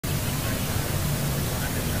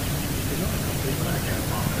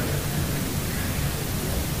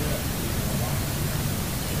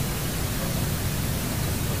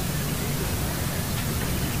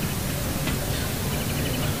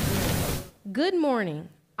Good morning.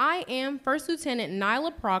 I am First Lieutenant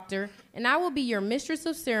Nyla Proctor, and I will be your Mistress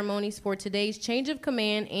of Ceremonies for today's change of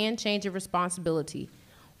command and change of responsibility.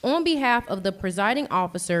 On behalf of the presiding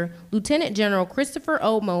officer, Lieutenant General Christopher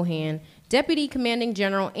O. Mohan, Deputy Commanding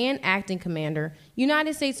General and Acting Commander,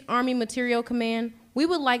 United States Army Materiel Command, we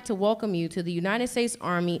would like to welcome you to the United States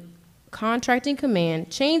Army Contracting Command,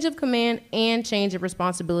 Change of Command, and Change of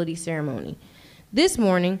Responsibility ceremony. This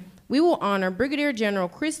morning, we will honor Brigadier General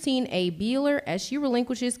Christine A. Beeler as she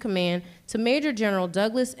relinquishes command to Major General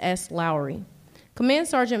Douglas S. Lowry. Command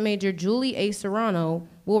Sergeant Major Julie A. Serrano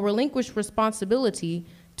will relinquish responsibility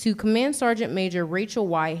to Command Sergeant Major Rachel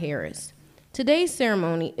Y. Harris. Today's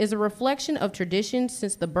ceremony is a reflection of traditions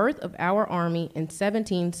since the birth of our Army in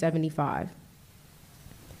 1775.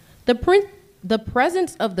 The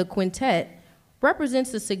presence of the quintet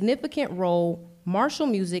represents the significant role martial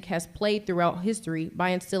music has played throughout history by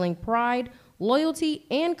instilling pride, loyalty,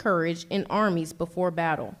 and courage in armies before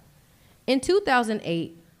battle. In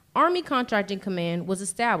 2008, Army Contracting Command was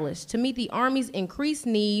established to meet the Army's increased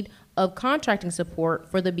need of contracting support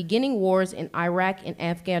for the beginning wars in Iraq and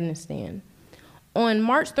Afghanistan. On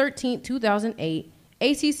March 13, 2008,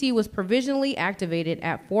 ACC was provisionally activated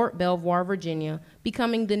at Fort Belvoir, Virginia,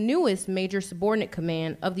 becoming the newest major subordinate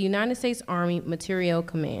command of the United States Army Materiel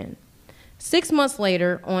Command. 6 months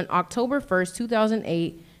later, on October 1,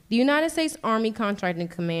 2008, the United States Army Contracting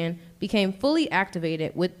Command became fully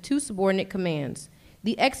activated with two subordinate commands: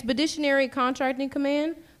 the Expeditionary Contracting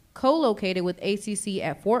Command, co-located with ACC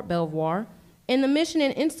at Fort Belvoir, and the Mission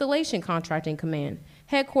and Installation Contracting Command,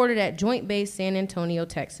 headquartered at Joint Base San Antonio,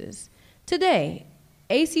 Texas. Today,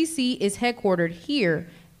 ACC is headquartered here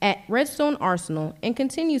at Redstone Arsenal and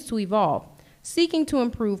continues to evolve, seeking to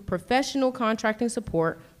improve professional contracting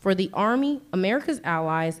support for the Army, America's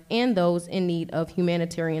allies, and those in need of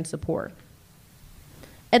humanitarian support.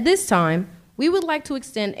 At this time, we would like to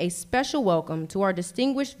extend a special welcome to our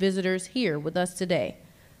distinguished visitors here with us today.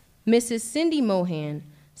 Mrs. Cindy Mohan,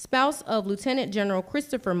 spouse of Lieutenant General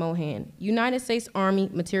Christopher Mohan, United States Army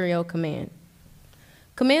Materiel Command.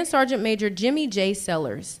 Command Sergeant Major Jimmy J.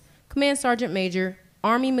 Sellers, Command Sergeant Major,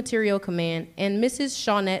 Army Materiel Command, and Mrs.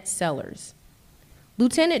 Shawnette Sellers.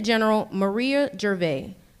 Lieutenant General Maria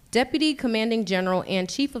Gervais, Deputy Commanding General and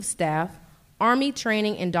Chief of Staff, Army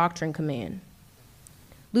Training and Doctrine Command.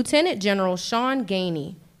 Lieutenant General Sean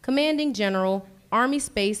Gainey, Commanding General, Army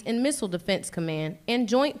Space and Missile Defense Command and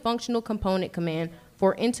Joint Functional Component Command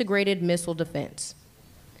for Integrated Missile Defense.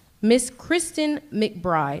 Ms. Kristen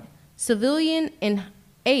McBride, Civilian and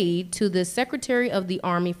Aide to the Secretary of the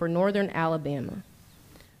Army for Northern Alabama.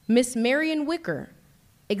 Ms. Marion Wicker,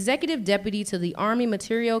 Executive Deputy to the Army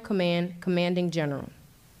Materiel Command, Commanding General.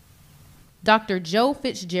 Dr. Joe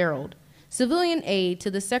Fitzgerald, Civilian Aide to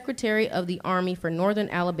the Secretary of the Army for Northern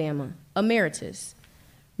Alabama, Emeritus.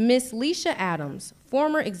 Ms. Leisha Adams,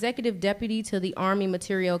 former Executive Deputy to the Army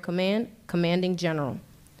Materiel Command, Commanding General.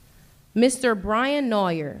 Mr. Brian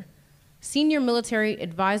Neuer, Senior Military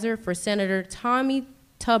Advisor for Senator Tommy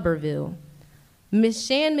Tuberville. Ms.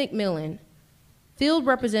 Shan McMillan, Field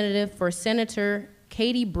Representative for Senator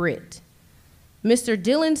Katie Britt. Mr.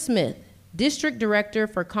 Dylan Smith, District Director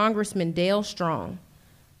for Congressman Dale Strong.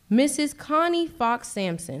 Mrs. Connie Fox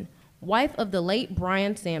Sampson, wife of the late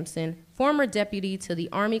Brian Sampson, former Deputy to the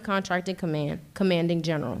Army Contracting Command, Commanding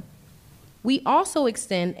General. We also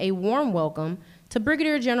extend a warm welcome to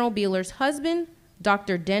Brigadier General Beeler's husband,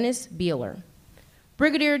 Dr. Dennis Beeler.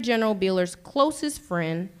 Brigadier General Beeler's closest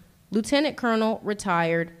friend, Lieutenant Colonel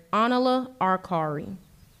retired Anala Arkari.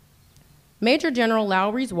 Major General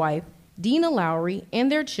Lowry's wife, Dina Lowry,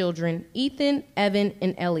 and their children, Ethan, Evan,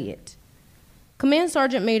 and Elliot. Command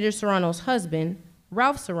Sergeant Major Serrano's husband,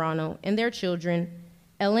 Ralph Serrano, and their children,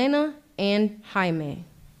 Elena and Jaime.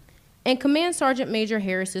 And Command Sergeant Major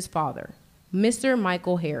Harris's father, Mr.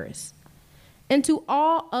 Michael Harris. And to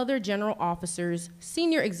all other general officers,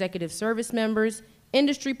 senior executive service members,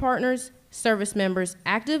 industry partners, service members,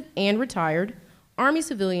 active and retired, Army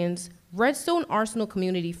civilians, Redstone Arsenal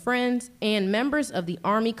community friends, and members of the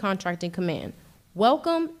Army Contracting Command,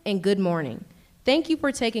 welcome and good morning. Thank you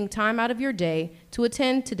for taking time out of your day to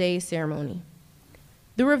attend today's ceremony.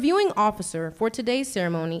 The reviewing officer for today's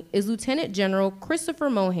ceremony is Lieutenant General Christopher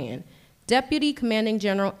Mohan, Deputy Commanding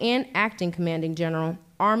General and Acting Commanding General,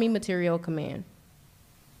 Army Materiel Command.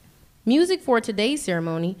 Music for today's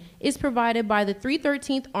ceremony is provided by the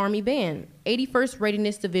 313th Army Band, 81st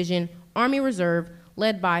Readiness Division, Army Reserve,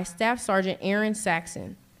 led by Staff Sergeant Aaron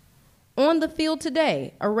Saxon. On the field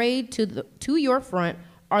today, arrayed to your front,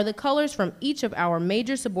 are the colors from each of our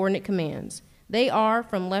major subordinate commands. They are,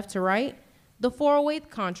 from left to right, the 408th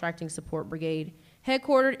Contracting Support Brigade,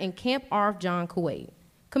 headquartered in Camp Arif John, Kuwait,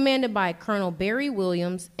 commanded by Colonel Barry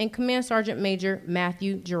Williams and Command Sergeant Major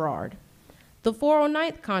Matthew Gerard. The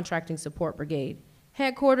 409th Contracting Support Brigade,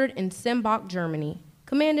 headquartered in Sembach, Germany,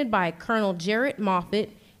 commanded by Colonel Jarrett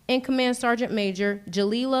Moffett and Command Sergeant Major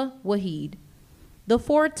Jalila Wahid. The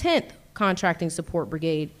 410th Contracting Support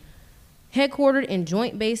Brigade, headquartered in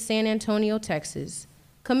Joint Base San Antonio, Texas,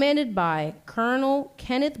 commanded by Colonel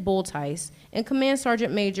Kenneth Bultice and Command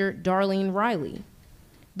Sergeant Major Darlene Riley.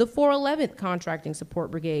 The 411th Contracting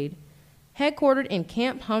Support Brigade, headquartered in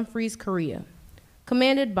Camp Humphreys, Korea,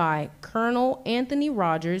 commanded by Colonel Anthony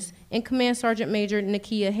Rogers and Command Sergeant Major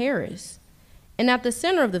Nakia Harris. And at the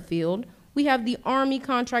center of the field, we have the Army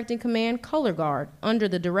Contracting Command Color Guard under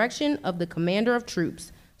the direction of the Commander of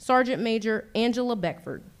Troops, Sergeant Major Angela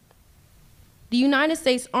Beckford. The United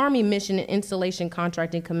States Army Mission and Installation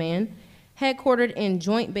Contracting Command, headquartered in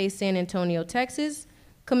Joint Base San Antonio, Texas,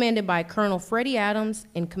 commanded by Colonel Freddie Adams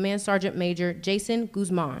and Command Sergeant Major Jason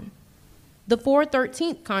Guzman. The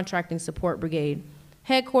 413th Contracting Support Brigade,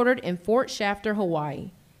 headquartered in Fort Shafter,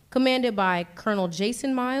 Hawaii, commanded by Colonel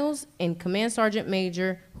Jason Miles and Command Sergeant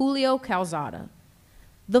Major Julio Calzada.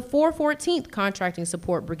 The 414th Contracting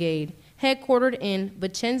Support Brigade, headquartered in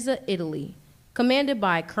Vicenza, Italy, commanded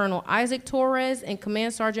by Colonel Isaac Torres and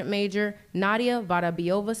Command Sergeant Major Nadia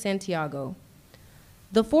Vadabiova Santiago.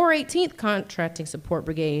 The 418th Contracting Support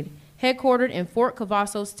Brigade, headquartered in Fort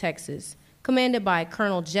Cavazos, Texas, commanded by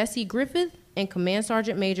Colonel Jesse Griffith and Command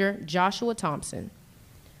Sergeant Major Joshua Thompson.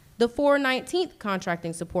 The 419th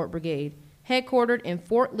Contracting Support Brigade, headquartered in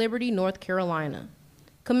Fort Liberty, North Carolina,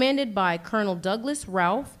 commanded by Colonel Douglas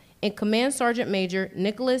Ralph and Command Sergeant Major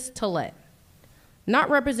Nicholas Tillett. Not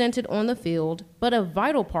represented on the field, but a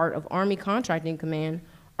vital part of Army Contracting Command,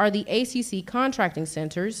 are the ACC contracting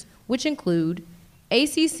centers, which include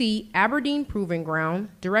ACC Aberdeen Proving Ground,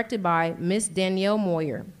 directed by Miss Danielle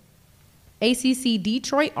Moyer; ACC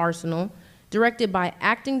Detroit Arsenal, directed by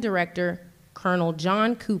Acting Director Colonel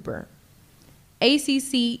John Cooper;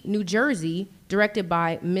 ACC New Jersey, directed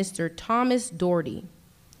by Mr. Thomas Doherty;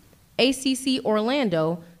 ACC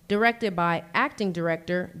Orlando, directed by Acting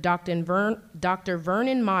Director Dr.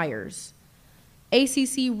 Vernon Myers;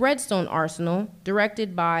 ACC Redstone Arsenal,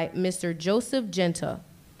 directed by Mr. Joseph Genta;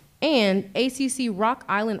 and ACC Rock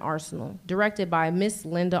Island Arsenal, directed by Miss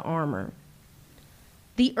Linda Armour.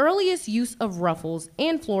 The earliest use of ruffles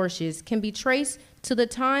and flourishes can be traced to the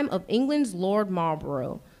time of England's Lord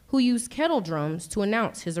Marlborough, who used kettle drums to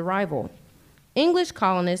announce his arrival. English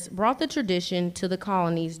colonists brought the tradition to the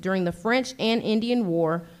colonies during the French and Indian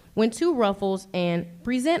War, when 2 ruffles and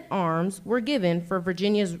present arms were given for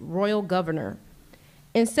Virginia's royal governor.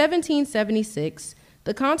 In 1776,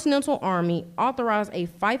 the Continental Army authorized a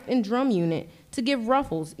fife and drum unit to give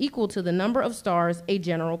ruffles equal to the number of stars a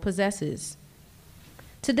general possesses.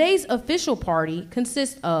 Today's official party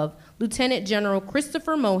consists of Lieutenant General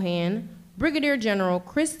Christopher Mohan, Brigadier General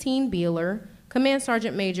Christine Beeler, Command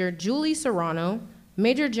Sergeant Major Julie Serrano,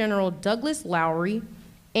 Major General Douglas Lowry,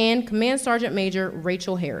 and Command Sergeant Major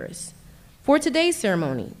Rachel Harris. For today's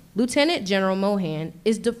ceremony, Lieutenant General Mohan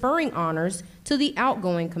is deferring honors to the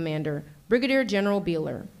outgoing commander, Brigadier General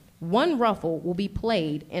Beeler. 1 ruffle will be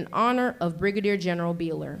played in honor of Brigadier General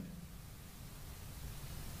Beeler.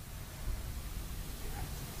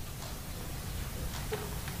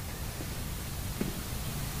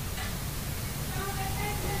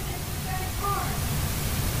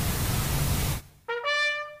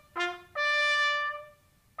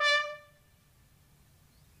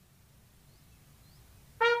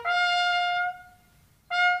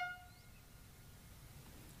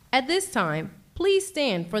 At this time, please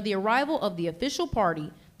stand for the arrival of the official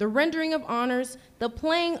party, the rendering of honors, the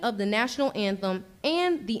playing of the national anthem,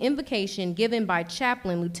 and the invocation given by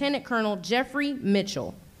Chaplain Lieutenant Colonel Jeffrey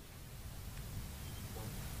Mitchell.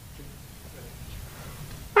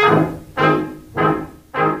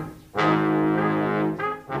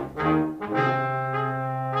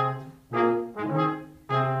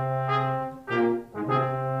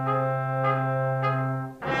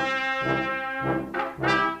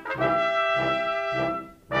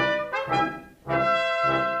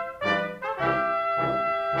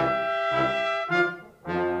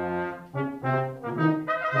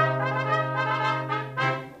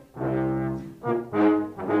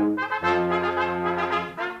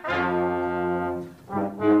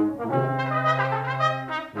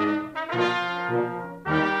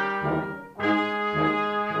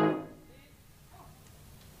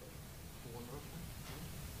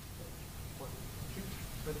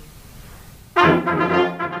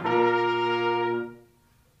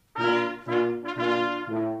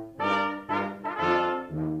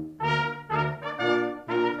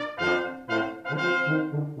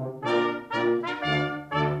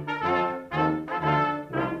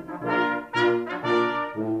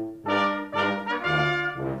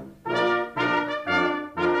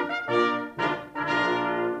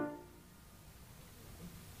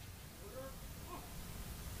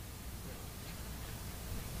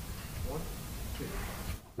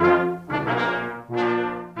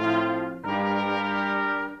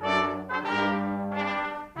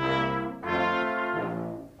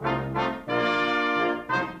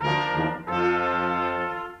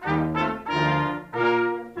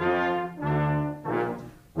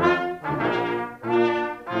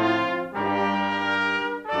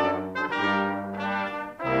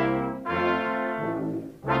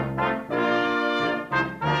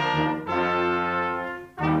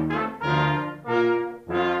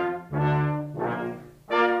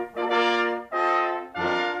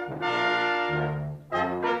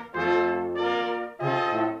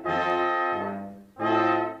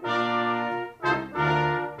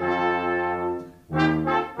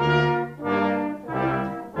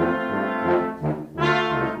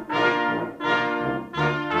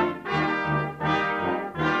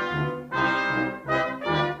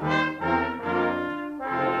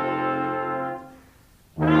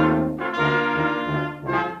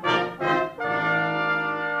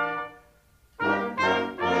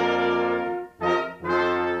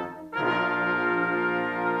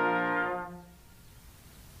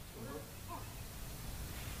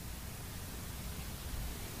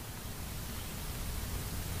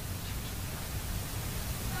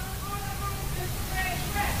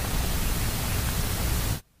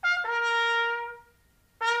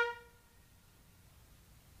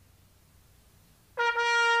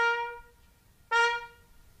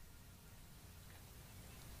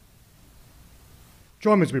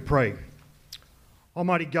 Join me as we pray.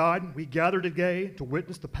 Almighty God, we gather today to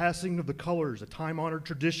witness the passing of the colors, a time-honored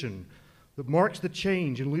tradition that marks the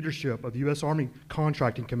change in leadership of the U.S. Army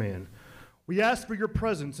Contracting Command. We ask for your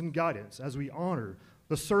presence and guidance as we honor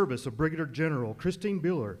the service of Brigadier General Christine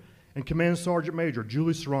Beeler and Command Sergeant Major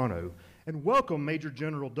Julie Serrano, and welcome Major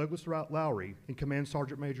General Douglas Lowry and Command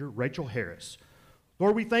Sergeant Major Rachel Harris.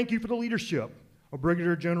 Lord, we thank you for the leadership of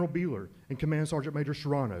Brigadier General Beeler and Command Sergeant Major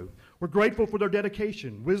Serrano. We're grateful for their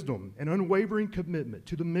dedication, wisdom, and unwavering commitment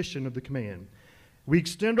to the mission of the command. We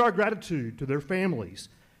extend our gratitude to their families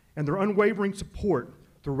and their unwavering support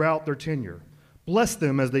throughout their tenure. Bless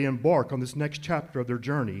them as they embark on this next chapter of their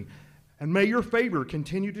journey, and may your favor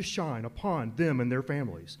continue to shine upon them and their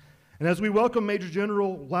families. And as we welcome Major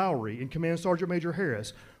General Lowry and Command Sergeant Major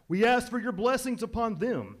Harris, we ask for your blessings upon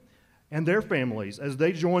them and their families as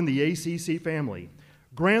they join the ACC family.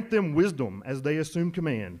 Grant them wisdom as they assume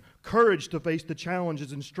command, courage to face the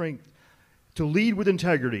challenges, and strength to lead with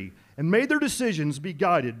integrity. And may their decisions be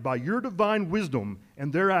guided by your divine wisdom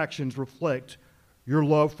and their actions reflect your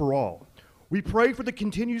love for all. We pray for the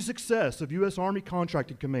continued success of U.S. Army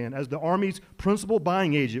Contracting Command as the Army's principal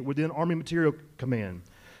buying agent within Army Materiel Command.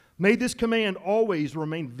 May this command always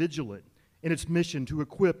remain vigilant in its mission to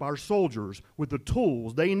equip our soldiers with the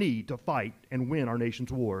tools they need to fight and win our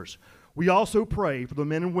nation's wars. We also pray for the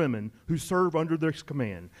men and women who serve under this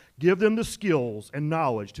command. Give them the skills and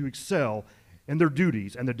knowledge to excel in their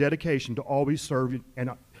duties and the dedication to always serve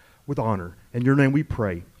with honor. In your name we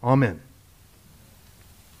pray. Amen.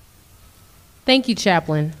 Thank you,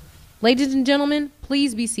 Chaplain. Ladies and gentlemen,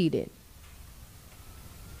 please be seated.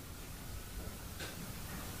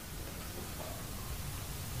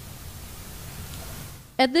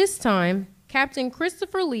 At this time, Captain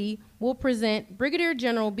Christopher Lee will present Brigadier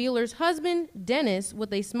General Beeler's husband, Dennis,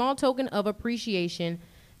 with a small token of appreciation,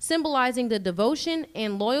 symbolizing the devotion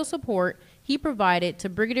and loyal support he provided to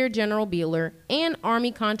Brigadier General Beeler and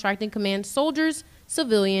Army Contracting Command soldiers,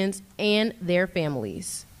 civilians, and their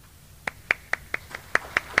families.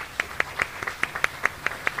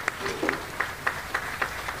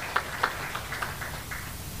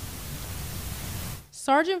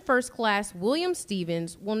 Sergeant First Class William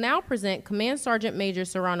Stevens will now present Command Sergeant Major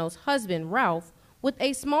Serrano's husband, Ralph, with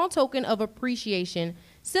a small token of appreciation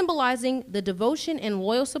symbolizing the devotion and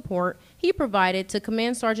loyal support he provided to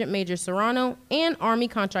Command Sergeant Major Serrano and Army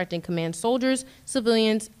Contracting Command soldiers,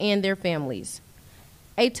 civilians, and their families.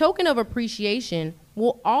 A token of appreciation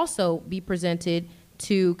will also be presented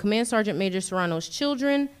to Command Sergeant Major Serrano's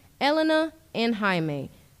children, Elena and Jaime,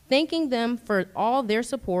 thanking them for all their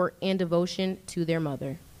support and devotion to their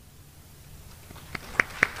mother.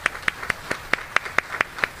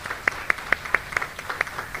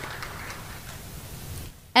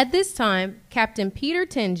 At this time, Captain Peter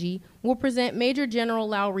Tenji will present Major General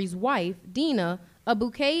Lowry's wife, Dina, a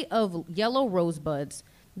bouquet of yellow rosebuds.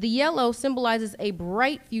 The yellow symbolizes a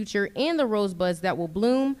bright future, and the rosebuds that will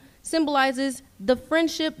bloom symbolizes the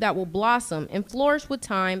friendship that will blossom and flourish with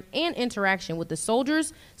time and interaction with the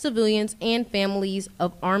soldiers, civilians, and families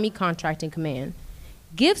of Army Contracting Command.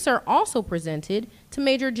 Gifts are also presented to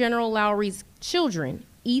Major General Lowry's children,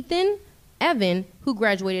 Ethan, Evan, who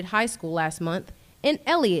graduated high school last month, and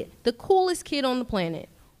Elliot, the coolest kid on the planet,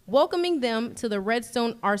 welcoming them to the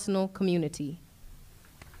Redstone Arsenal community.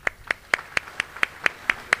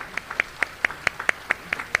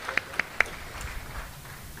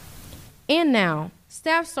 And now,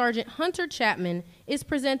 Staff Sergeant Hunter Chapman is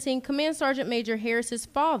presenting Command Sergeant Major Harris's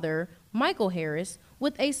father, Michael Harris,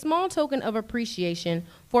 with a small token of appreciation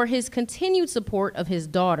for his continued support of his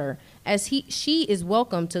daughter, as she is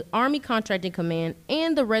welcome to Army Contracting Command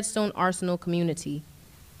and the Redstone Arsenal community.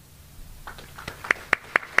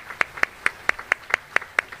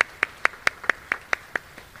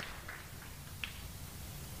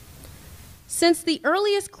 Since the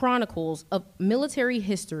earliest chronicles of military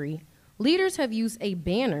history, leaders have used a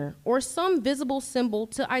banner or some visible symbol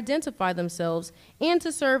to identify themselves and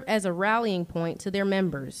to serve as a rallying point to their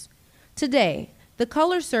members. Today, the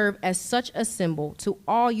colors serve as such a symbol to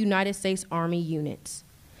all United States Army units.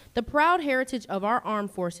 The proud heritage of our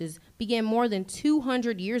armed forces began more than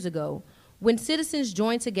 200 years ago when citizens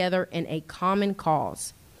joined together in a common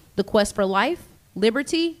cause: the quest for life,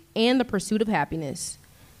 liberty, and the pursuit of happiness.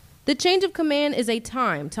 The change of command is a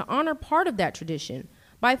time to honor part of that tradition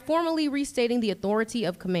by formally restating the authority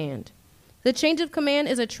of command. The change of command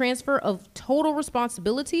is a transfer of total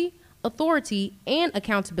responsibility, authority, and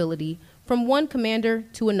accountability from one commander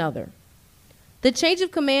to another. The change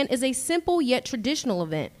of command is a simple yet traditional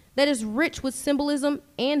event that is rich with symbolism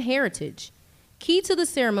and heritage. Key to the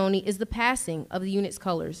ceremony is the passing of the unit's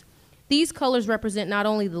colors. These colors represent not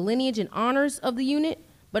only the lineage and honors of the unit,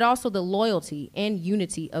 but also the loyalty and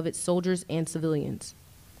unity of its soldiers and civilians.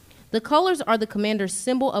 The colors are the commander's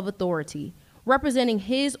symbol of authority, representing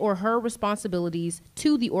his or her responsibilities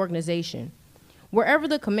to the organization. Wherever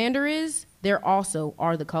the commander is, there also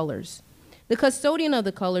are the colors. The custodian of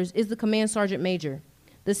the colors is the command sergeant major,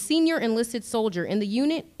 the senior enlisted soldier in the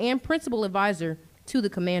unit and principal advisor to the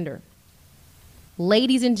commander.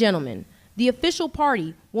 Ladies and gentlemen, the official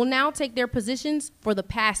party will now take their positions for the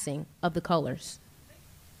passing of the colors.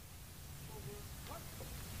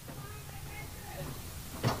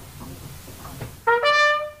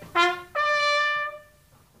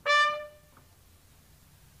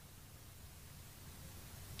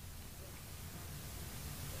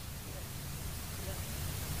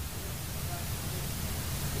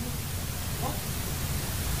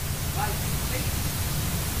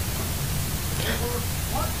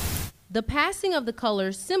 The passing of the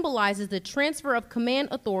colors symbolizes the transfer of command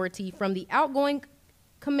authority from the outgoing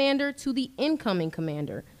commander to the incoming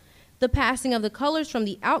commander. The passing of the colors from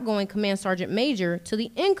the outgoing command sergeant major to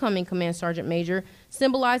the incoming command sergeant major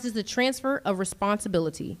symbolizes the transfer of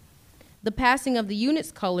responsibility. The passing of the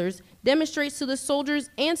unit's colors demonstrates to the soldiers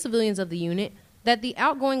and civilians of the unit that the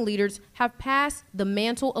outgoing leaders have passed the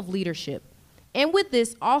mantle of leadership, and with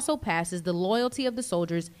this also passes the loyalty of the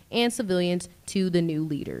soldiers and civilians to the new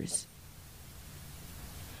leaders.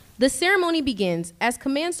 The ceremony begins as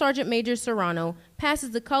Command Sergeant Major Serrano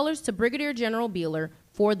passes the colors to Brigadier General Beeler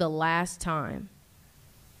for the last time.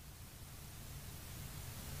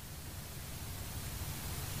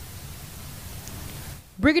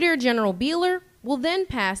 Brigadier General Beeler will then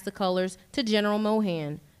pass the colors to General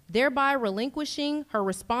Mohan, thereby relinquishing her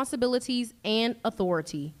responsibilities and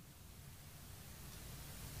authority.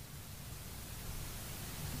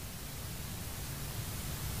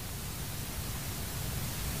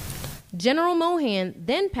 General Mohan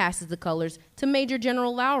then passes the colors to Major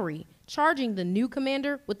General Lowry, charging the new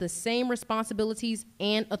commander with the same responsibilities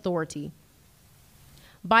and authority.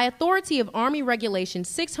 By authority of Army Regulation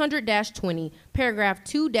 600-20, paragraph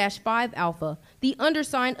 2-5 alpha, the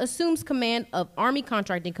undersigned assumes command of Army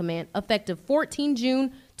Contracting Command effective 14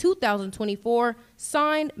 June 2024,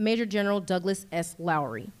 signed Major General Douglas S.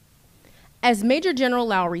 Lowry. As Major General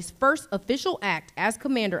Lowry's first official act as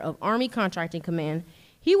commander of Army Contracting Command,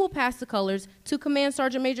 he will pass the colors to Command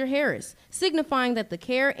Sergeant Major Harris, signifying that the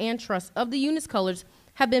care and trust of the unit's colors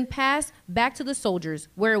have been passed back to the soldiers,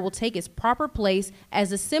 where it will take its proper place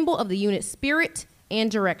as a symbol of the unit's spirit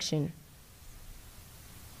and direction.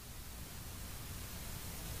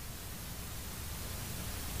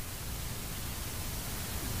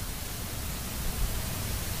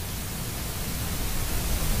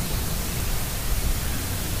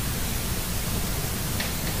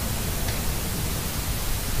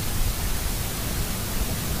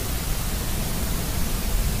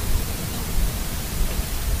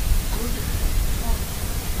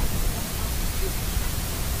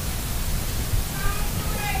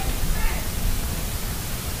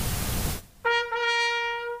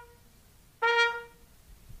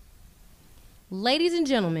 Ladies and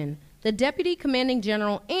gentlemen, the Deputy Commanding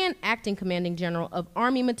General and Acting Commanding General of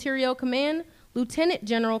Army Materiel Command, Lieutenant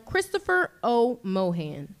General Christopher O.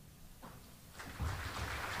 Mohan.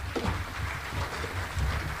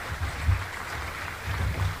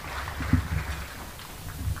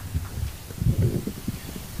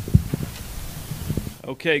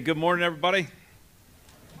 Okay, good morning, everybody.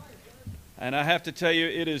 And I have to tell you,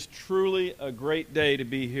 it is truly a great day to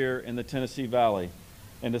be here in the Tennessee Valley.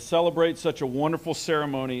 And to celebrate such a wonderful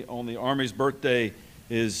ceremony on the Army's birthday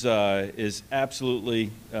is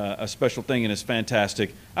absolutely a special thing, and it's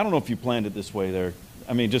fantastic. I don't know if you planned it this way there.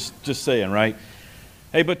 I mean, just saying, right?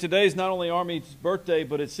 Hey, but today's not only Army's birthday,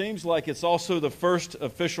 but it seems like it's also the first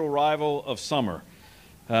official arrival of summer.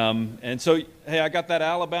 And so, hey, I got that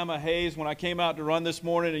Alabama haze when I came out to run this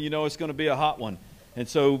morning, and you know it's going to be a hot one. And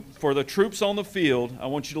so for the troops on the field, I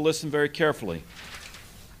want you to listen very carefully.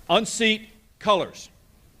 Unseat colors.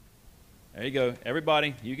 There you go.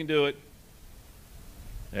 Everybody, you can do it.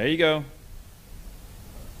 There you go.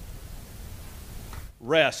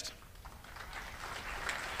 Rest.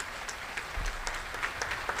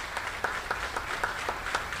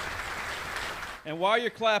 And while you're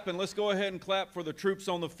clapping, let's go ahead and clap for the troops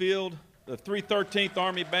on the field, the 313th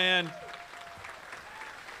Army Band,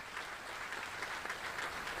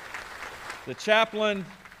 the chaplain,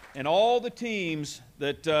 and all the teams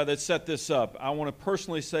that set this up. I want to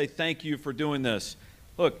personally say thank you for doing this.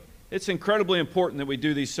 Look, it's incredibly important that we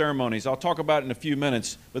do these ceremonies. I'll talk about it in a few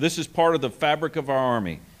minutes, but this is part of the fabric of our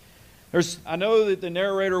Army. I know that the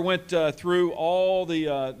narrator went through all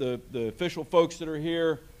the official folks that are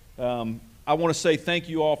here. I want to say thank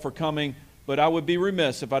you all for coming, but I would be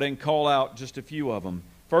remiss if I didn't call out just a few of them.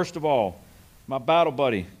 First of all, my battle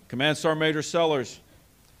buddy, Command Sergeant Major Sellers,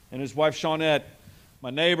 and his wife Shawnette, my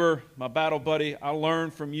neighbor, my battle buddy. I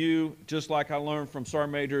learn from you just like I learn from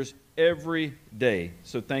Sergeant Majors every day.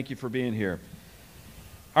 So thank you for being here.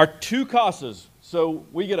 Our two CASAs. So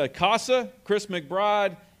we get a CASA, Chris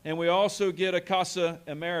McBride, and we also get a CASA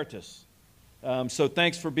Emeritus. So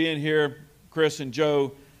thanks for being here, Chris and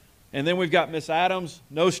Joe. And then we've got Miss Adams,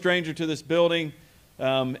 no stranger to this building,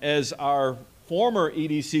 as our former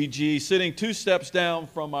EDCG, sitting 2 steps down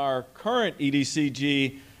from our current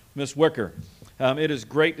EDCG, Miss Wicker. It is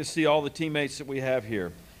great to see all the teammates that we have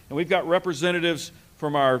here. And we've got representatives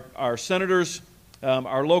from our senators,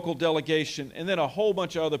 our local delegation, and then a whole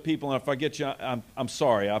bunch of other people. And if I get you, I'm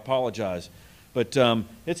sorry, I apologize. But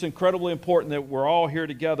it's incredibly important that we're all here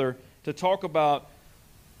together to talk about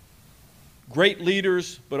great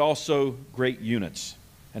leaders, but also great units.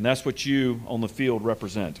 And that's what you on the field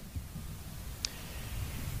represent.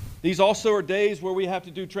 These also are days where we have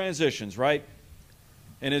to do transitions, right?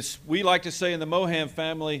 And we like to say in the Moham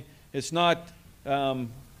family, it's not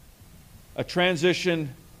a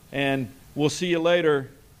transition and we'll see you later,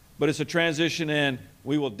 but it's a transition and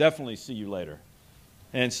we will definitely see you later.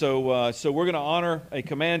 And so we're going to honor a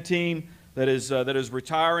command team that is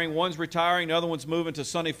retiring. One's retiring, the other one's moving to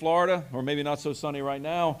sunny Florida, or maybe not so sunny right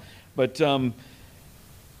now. But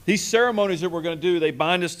these ceremonies that we're going to do, they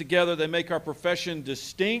bind us together. They make our profession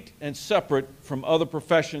distinct and separate from other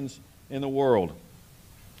professions in the world.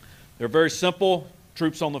 They're very simple: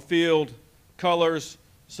 troops on the field, colors,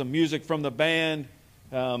 some music from the band,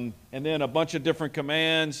 and then a bunch of different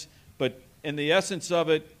commands. But in the essence of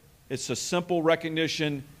it, it's a simple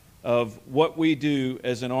recognition of what we do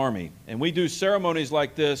as an Army. And we do ceremonies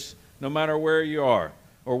like this no matter where you are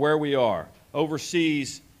or where we are.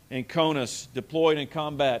 Overseas, in CONUS, deployed in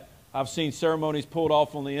combat. I've seen ceremonies pulled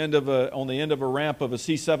off on the end of a ramp of a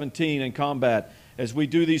C-17 in combat. As we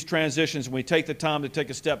do these transitions, we take the time to take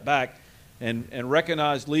a step back and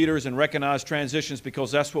recognize leaders and recognize transitions,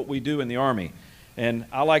 because that's what we do in the Army. And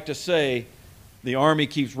I like to say the Army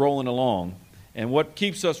keeps rolling along. And what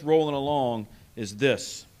keeps us rolling along is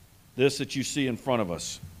this that you see in front of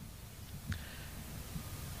us.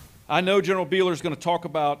 I know General Beeler is going to talk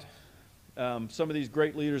about some of these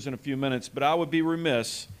great leaders in a few minutes, but I would be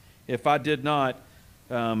remiss if I did not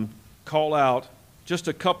call out just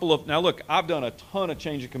a couple of. Now look, I've done a ton of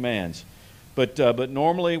change of commands, but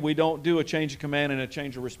normally we don't do a change of command and a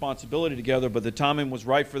change of responsibility together, but the timing was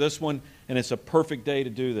right for this one, and it's a perfect day to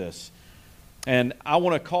do this. And I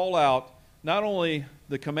want to call out not only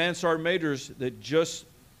the Command Sergeant Majors that just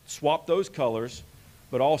swapped those colors,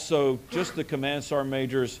 but also just the Command Sergeant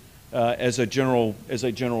Majors as a general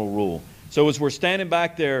rule. So as we're standing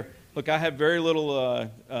back there, look, I have very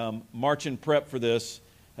little marching prep for this,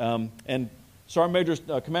 and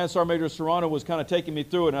Command Sergeant Major Serrano was kind of taking me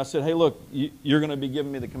through it, and I said, hey, look, you're going to be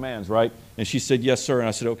giving me the commands, right? And she said, yes, sir, and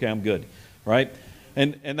I said, okay, I'm good, right?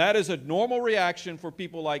 And that is a normal reaction for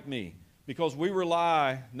people like me, because we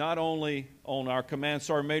rely not only on our Command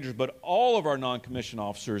Sergeant Majors, but all of our non-commissioned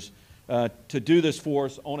officers to do this for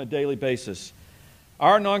us on a daily basis.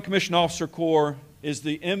 Our non-commissioned officer corps is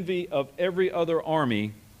the envy of every other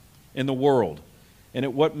Army in the world, and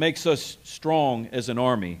it's what makes us strong as an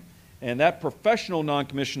Army. And that professional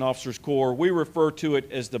non-commissioned officers corps, we refer to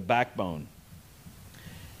it as the backbone.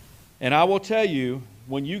 And I will tell you,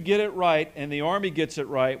 when you get it right and the Army gets it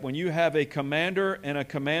right, when you have a commander and a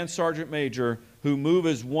command sergeant major who move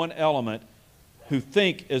as one element, who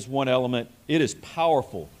think as one element, it is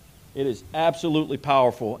powerful. It is absolutely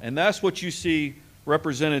powerful. And that's what you see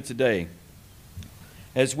represented today.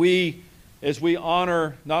 As we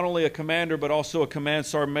honor not only a commander but also a command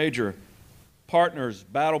sergeant major, partners,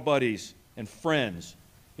 battle buddies, and friends,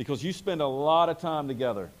 because you spend a lot of time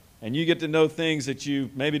together and you get to know things that you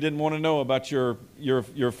maybe didn't want to know about your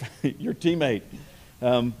teammate.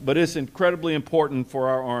 But it's incredibly important for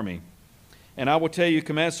our Army. And I will tell you,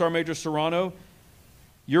 Command Sergeant Major Serrano,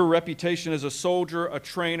 your reputation as a soldier, a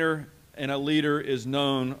trainer, and a leader is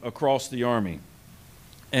known across the Army.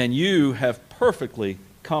 And you have perfectly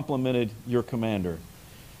complemented your commander.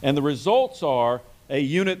 And the results are a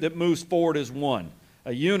unit that moves forward as one,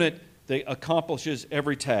 a unit that accomplishes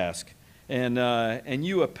every task. And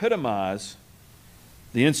you epitomize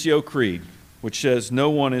the NCO Creed, which says no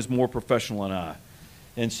one is more professional than I.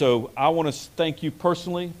 And so I want to thank you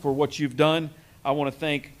personally for what you've done. I want to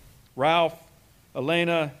thank Ralph,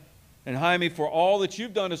 Elena, and Jaime for all that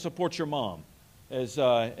you've done to support your mom.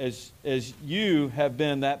 as you have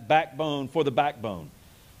been that backbone for the backbone.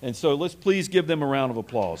 And so let's please give them a round of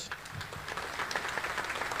applause.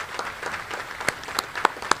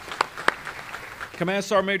 Command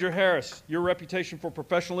Sergeant Major Harris, your reputation for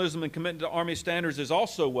professionalism and commitment to Army standards is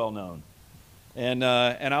also well known. And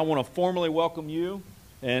I want to formally welcome you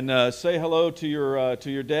and say hello to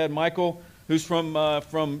your dad, Michael, who's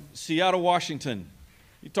from Seattle, Washington.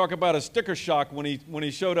 You talk about a sticker shock when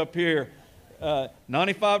he showed up here.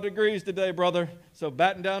 95 degrees today, brother, so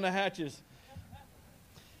batten down the hatches.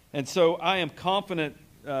 And so I am confident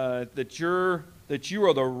that you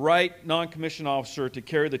are the right non-commissioned officer to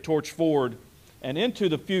carry the torch forward and into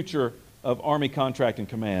the future of Army Contracting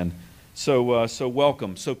Command. So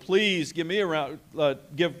welcome. So please give me a round,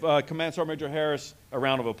 give Command Sergeant Major Harris a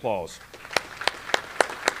round of applause.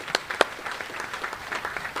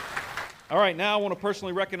 All right, now I want to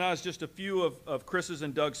personally recognize just a few of Chris's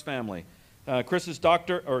and Doug's family. Chris's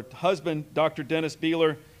husband, Dr. Dennis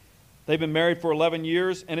Beeler, they've been married for 11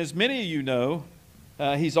 years, and as many of you know,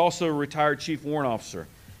 he's also a retired Chief Warrant Officer.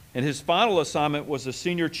 And his final assignment was a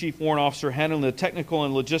Senior Chief Warrant Officer handling the technical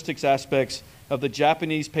and logistics aspects of the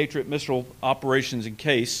Japanese Patriot missile operations and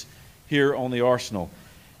case here on the Arsenal.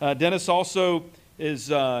 Dennis also is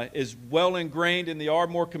well ingrained in the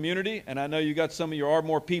Ardmore community, and I know you got some of your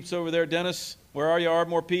Ardmore peeps over there, Dennis. Where are you,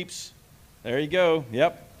 Ardmore peeps? There you go.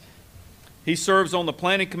 Yep. He serves on the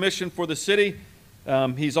Planning Commission for the city.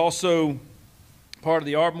 He's also part of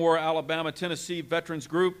the Ardmore, Alabama, Tennessee Veterans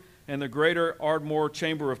Group and the Greater Ardmore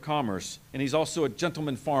Chamber of Commerce. And he's also a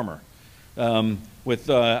gentleman farmer with,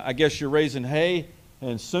 I guess you're raising hay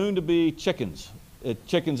and soon to be chickens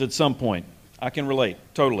at some point. I can relate,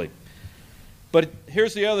 totally. But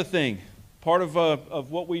here's the other thing. Part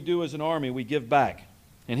of what we do as an Army, we give back.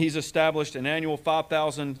 And he's established an annual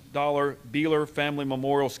 $5,000 Beeler Family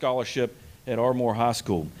Memorial Scholarship at Ardmore High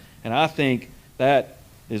School. And I think that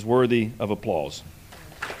is worthy of applause.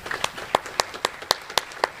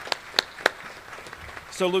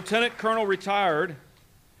 So Lieutenant Colonel retired,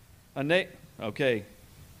 okay,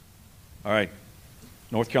 all right,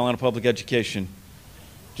 North Carolina Public Education,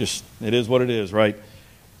 just, it is what it is, right?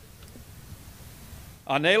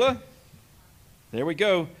 Anela, there we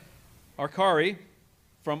go, Arkari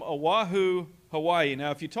from Oahu, Hawaii.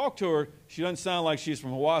 Now, if you talk to her, she doesn't sound like she's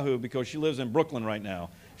from Oahu because she lives in Brooklyn right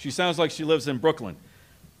now. She sounds like she lives in Brooklyn.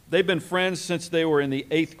 They've been friends since they were in the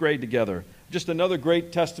 8th grade together. Just another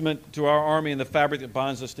great testament to our Army and the fabric that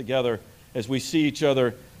binds us together as we see each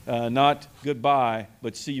other, not goodbye,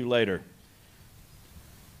 but see you later.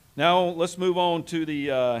 Now let's move on to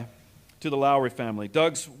the Lowry family.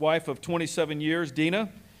 Doug's wife of 27 years, Dina,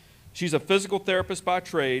 she's a physical therapist by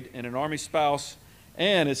trade and an Army spouse,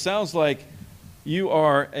 and it sounds like you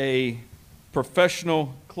are a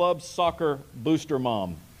professional club soccer booster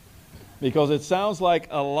mom, because it sounds like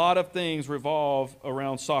a lot of things revolve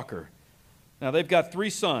around soccer. Now, they've got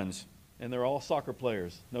 3 sons, and they're all soccer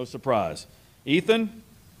players, no surprise. Ethan,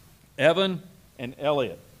 Evan, and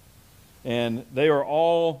Elliot. And they are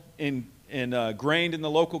all ingrained in the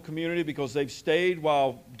local community because they've stayed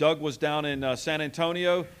while Doug was down in San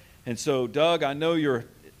Antonio. And so, Doug, I know you're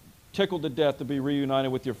tickled to death to be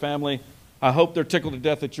reunited with your family. I hope they're tickled to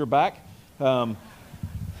death that you're back.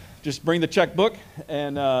 Just bring the checkbook,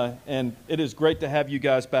 and it is great to have you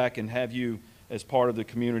guys back and have you as part of the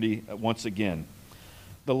community once again.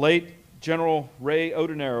 The late General Ray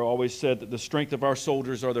Odinero always said that the strength of our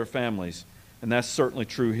soldiers are their families, and that's certainly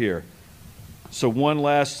true here. So one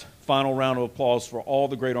last final round of applause for all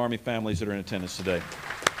the great Army families that are in attendance today.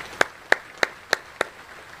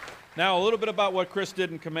 Now, a little bit about what Chris did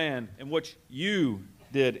in command and what you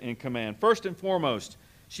did in command. First and foremost,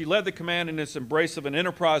 she led the command in its embrace of an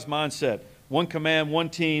enterprise mindset, one command, one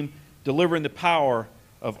team, delivering the power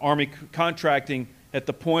of Army contracting at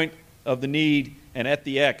the point of the need and at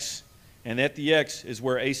the X. And at the X is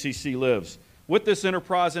where ACC lives. With this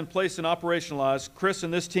enterprise in place and operationalized, Chris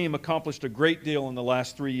and this team accomplished a great deal in the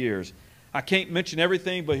last 3 years. I can't mention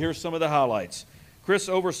everything, but here's some of the highlights. Chris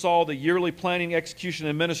oversaw the yearly planning, execution,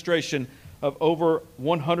 and administration of over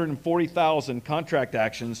 140,000 contract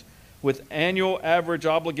actions with annual average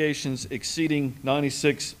obligations exceeding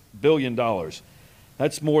 $96 billion.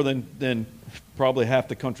 That's more than probably half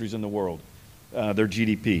the countries in the world, their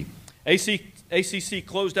GDP. ACC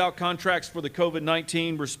closed out contracts for the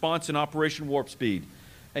COVID-19 response and Operation Warp Speed,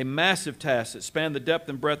 a massive task that spanned the depth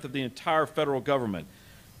and breadth of the entire federal government.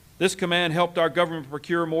 This command helped our government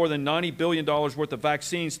procure more than $90 billion worth of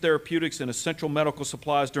vaccines, therapeutics, and essential medical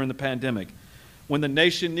supplies during the pandemic. When the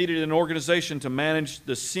nation needed an organization to manage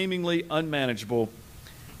the seemingly unmanageable,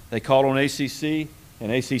 they called on ACC,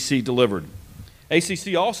 and ACC delivered.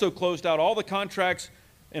 ACC also closed out all the contracts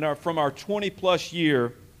from our 20-plus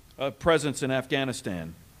year presence in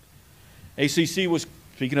Afghanistan. ACC was,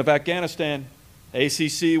 speaking of Afghanistan,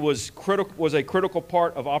 ACC was a critical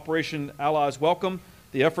part of Operation Allies Welcome,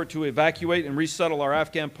 the effort to evacuate and resettle our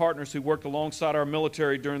Afghan partners who worked alongside our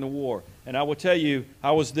military during the war. And I will tell you,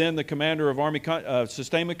 I was then the commander of Army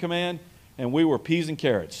Sustainment Command, and we were peas and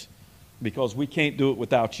carrots because we can't do it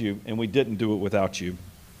without you, and we didn't do it without you.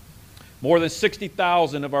 More than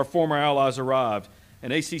 60,000 of our former allies arrived,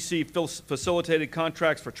 and ACC facilitated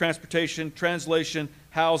contracts for transportation, translation,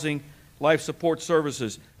 housing, life support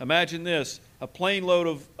services. Imagine this, a plane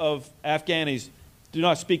load of Afghanis do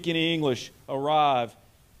not speak any English, arrive.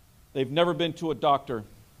 They've never been to a doctor.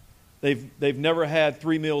 They've never had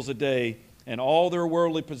 3 meals a day, and all their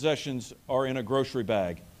worldly possessions are in a grocery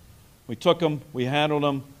bag. We took them, we handled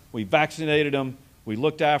them, we vaccinated them, we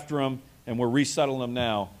looked after them, and we're resettling them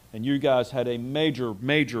now. And you guys had a major,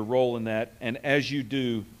 major role in that, and as you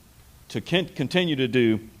do, to continue to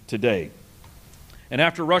do today. And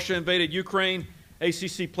after Russia invaded Ukraine,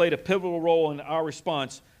 ACC played a pivotal role in our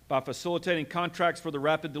response by facilitating contracts for the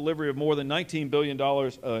rapid delivery of more than $19 billion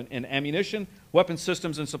in ammunition, weapon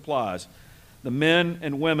systems, and supplies. The men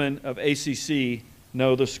and women of ACC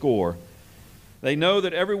know the score. They know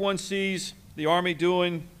that everyone sees the Army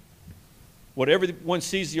doing what everyone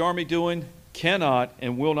sees the Army doing cannot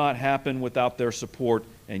and will not happen without their support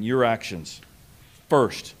and your actions.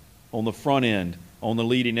 First, on the front end, on the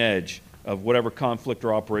leading edge of whatever conflict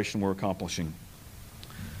or operation we're accomplishing.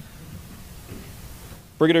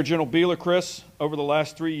 Brigadier General Beeler, Chris, over the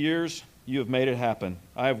last 3 years, you have made it happen.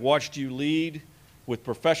 I have watched you lead with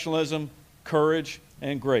professionalism, courage,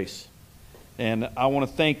 and grace. And I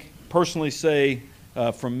want to personally say,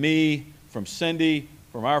 from me, from Cindy,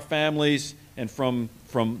 from our families, and from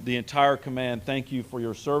the entire command, thank you for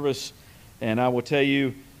your service. And I will tell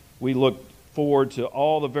you, we look forward to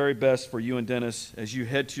all the very best for you and Dennis as you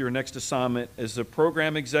head to your next assignment as the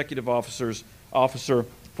Program Executive Officer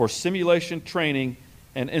for Simulation Training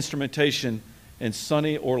and Instrumentation in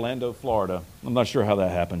sunny Orlando, Florida. I'm not sure how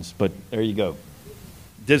that happens, but there you go.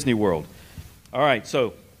 Disney World. All right,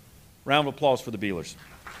 so round of applause for the Beelers.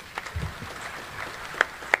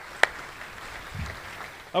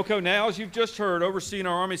 Okay, now as you've just heard, overseeing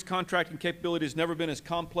our Army's contracting capability has never been as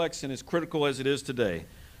complex and as critical as it is today.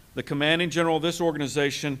 The commanding general of this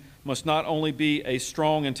organization must not only be a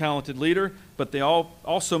strong and talented leader, but they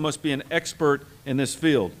also must be an expert in this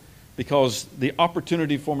field, because the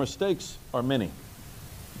opportunity for mistakes are many.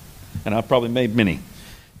 And I've probably made many.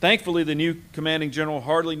 Thankfully, the new commanding general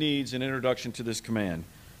hardly needs an introduction to this command.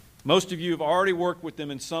 Most of you have already worked with them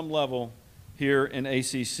in some level here in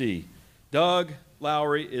ACC. Doug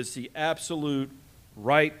Lowry is the absolute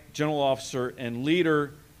right general officer and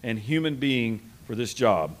leader and human being for this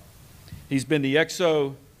job. He's been the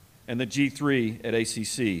XO and the G3 at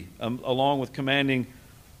ACC, along with commanding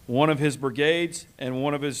one of his brigades and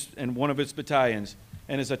one of his battalions.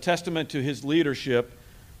 And as a testament to his leadership,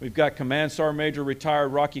 we've got Command Sergeant Major retired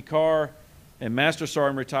Rocky Carr and Master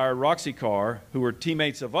Sergeant retired Roxy Carr, who are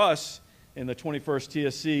teammates of us in the 21st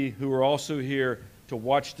TSC, who are also here to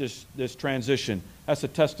watch this transition. That's a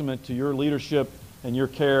testament to your leadership and your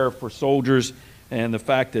care for soldiers and the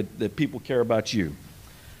fact that people care about you.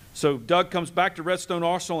 So Doug comes back to Redstone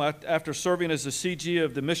Arsenal after serving as the CG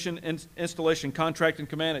of the Mission Installation Contracting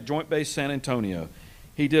Command at Joint Base San Antonio.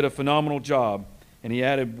 He did a phenomenal job, and he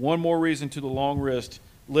added one more reason to the long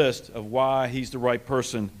list of why he's the right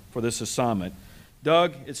person for this assignment.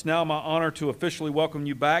 Doug, it's now my honor to officially welcome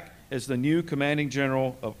you back as the new Commanding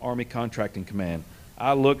General of Army Contracting Command.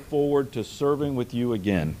 I look forward to serving with you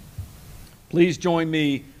again. Please join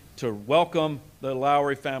me to welcome the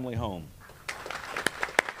Lowry family home.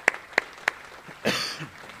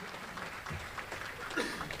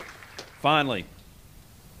 Finally,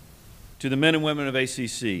 to the men and women of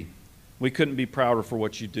ACC, we couldn't be prouder for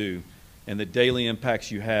what you do and the daily impacts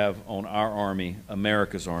you have on our Army,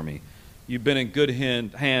 America's Army. You've been in good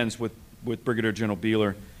hands with Brigadier General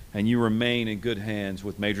Beeler, and you remain in good hands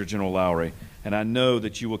with Major General Lowry. And I know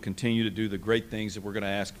that you will continue to do the great things that we're going to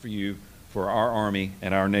ask for you for our Army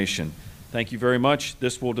and our nation. Thank you very much.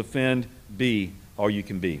 This will defend, be all you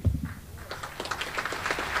can be.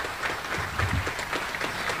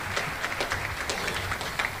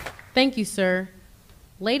 Thank you, sir.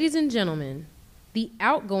 Ladies and gentlemen, the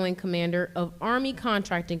outgoing commander of Army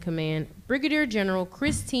Contracting Command, Brigadier General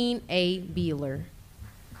Christine A. Beeler.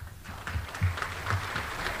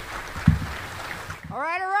 All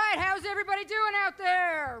right, how's everybody doing out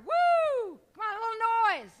there? Woo! Come on, a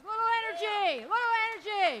little noise, a little energy, a little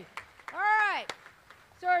energy. All right,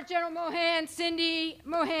 so our Sergeant General Mohan, Cindy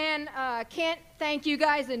Mohan, can't thank you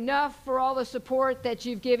guys enough for all the support that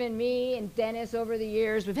you've given me and Dennis over the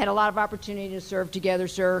years. We've had a lot of opportunity to serve together,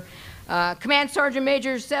 sir. Command Sergeant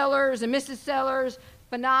Major Sellers and Mrs. Sellers,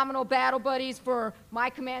 phenomenal battle buddies for my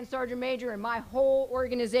Command Sergeant Major and my whole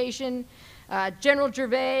organization. General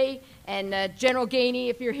Gervais and General Gainey,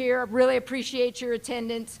 if you're here, really appreciate your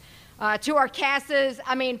attendance. To our CASAs,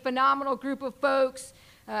 I mean, phenomenal group of folks.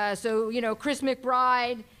 So, you know, Chris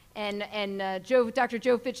McBride and Dr.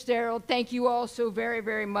 Joe Fitzgerald, thank you all so very,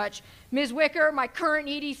 very much. Ms. Wicker, my current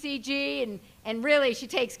EDCG, and really she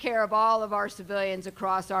takes care of all of our civilians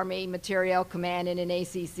across Army Materiel Command and in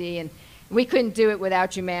ACC, and we couldn't do it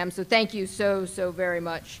without you, ma'am, so thank you so, so very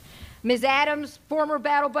much. Ms. Adams, former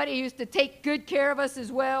battle buddy, used to take good care of us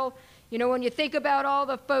as well. You know, when you think about all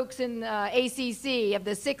the folks in ACC, of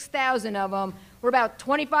the 6,000 of them, we're about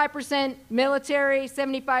 25% military,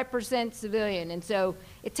 75% civilian. And so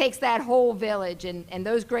it takes that whole village, and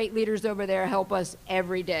those great leaders over there help us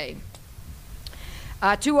every day.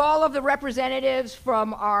 To all of the representatives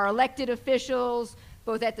from our elected officials,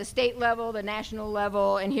 both at the state level, the national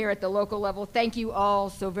level, and here at the local level, thank you all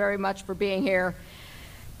so very much for being here.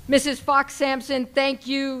 Mrs. Fox Sampson, thank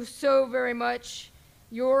you so very much.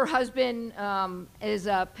 Your husband is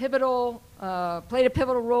a pivotal, played a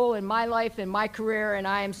pivotal role in my life and my career, and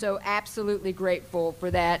I am so absolutely grateful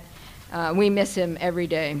for that. We miss him every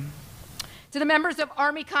day. To the members of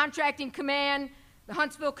Army Contracting Command, the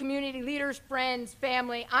Huntsville community leaders, friends,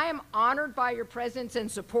 family, I am honored by your presence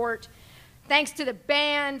and support. Thanks to the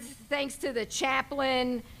band, thanks to the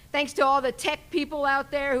chaplain, thanks to all the tech people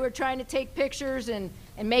out there who are trying to take pictures and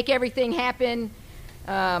make everything happen.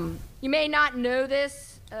 You may not know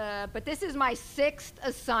this, but this is my 6th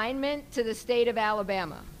assignment to the state of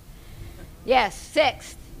Alabama. Yes,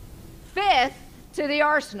 6th. 5th to the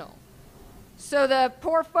Arsenal. So the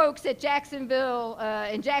poor folks at Jacksonville,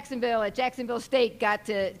 at Jacksonville State got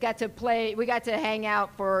to play, we got to hang out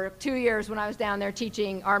for 2 years when I was down there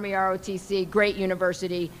teaching Army ROTC, great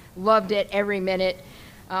university, loved it every minute.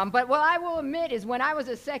 But what I will admit is when I was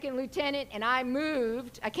a 2nd lieutenant and I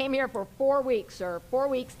moved, I came here for 4 weeks, sir, 4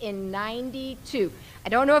 weeks in '92. I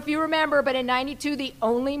don't know if you remember, but in '92 the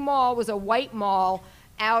only mall was a white mall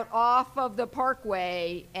out off of the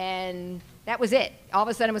Parkway, and that was it. All of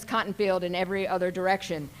a sudden it was cotton field in every other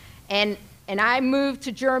direction. And I moved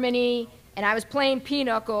to Germany, and I was playing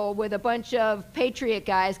pinochle with a bunch of Patriot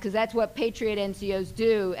guys, because that's what Patriot NCOs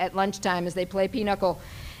do at lunchtime, is they play pinochle.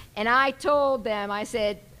 And I told them, I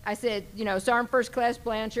said, you know, Sergeant First Class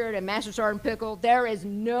Blanchard and Master Sergeant Pickle, there is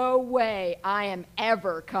no way I am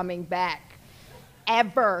ever coming back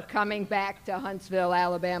to Huntsville,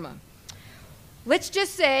 Alabama. Let's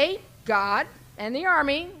just say God and the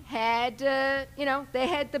Army had, you know, they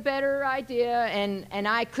had the better idea, and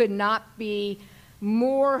I could not be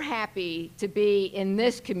more happy to be in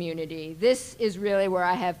this community. This is really where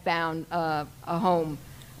I have found a home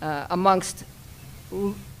amongst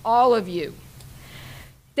all of you.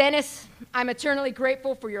 Dennis, I'm eternally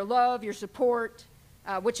grateful for your love, your support,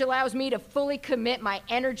 which allows me to fully commit my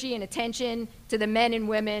energy and attention to the men and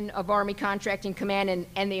women of Army Contracting Command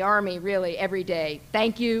and the Army, really, every day.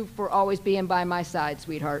 Thank you for always being by my side,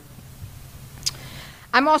 sweetheart.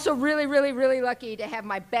 I'm also really, really, really lucky to have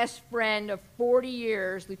my best friend of 40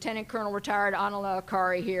 years, Lieutenant Colonel retired Anala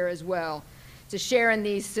Akari, here as well, to share in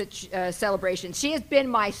these celebrations. She has been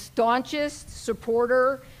my staunchest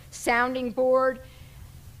supporter, sounding board,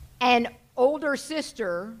 and older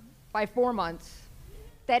sister by 4 months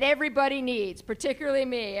that everybody needs, particularly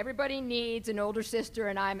me. Everybody needs an older sister,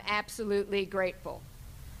 and I'm absolutely grateful.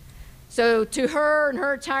 So to her and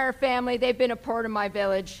her entire family, they've been a part of my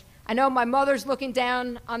village. I know my mother's looking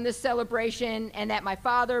down on this celebration, and that my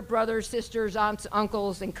father, brothers, sisters, aunts,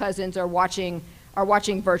 uncles, and cousins are watching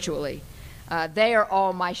virtually. They are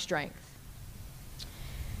all my strength.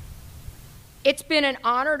 It's been an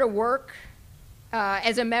honor to work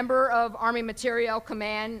as a member of Army Materiel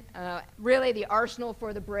Command, really the arsenal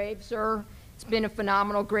for the brave, sir. It's been a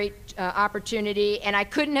phenomenal, great opportunity, and I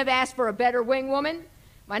couldn't have asked for a better wing woman.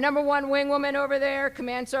 My #1 wing woman over there,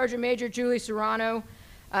 Command Sergeant Major Julie Serrano.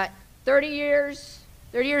 30 years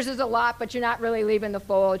is a lot, but you're not really leaving the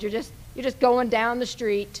fold. You're just going down the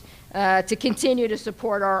street to continue to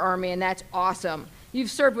support our Army, and that's awesome.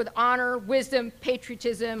 You've served with honor, wisdom,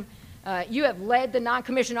 patriotism. You have led the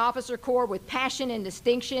Non-Commissioned Officer Corps with passion and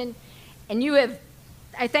distinction, and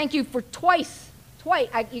I thank you for twice.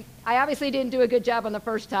 I obviously didn't do a good job on the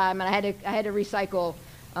first time, and I had to recycle,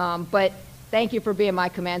 but thank you for being my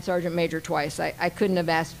Command Sergeant Major twice. I couldn't have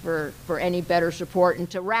asked for any better support. And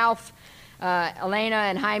to Ralph, Elena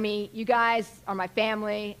and Jaime, you guys are my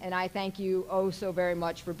family, and I thank you oh so very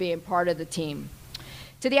much for being part of the team.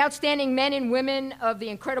 To the outstanding men and women of the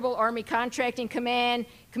incredible Army Contracting Command,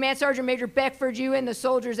 Command Sergeant Major Beckford, you and the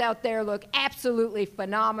soldiers out there look absolutely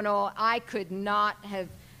phenomenal. I could not have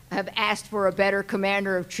asked for a better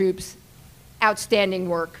commander of troops. Outstanding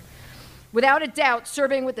work. Without a doubt,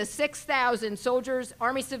 serving with the 6,000 soldiers,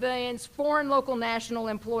 Army civilians, foreign local national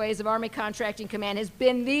employees of Army Contracting Command has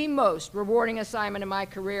been the most rewarding assignment in my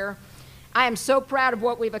career. I am so proud of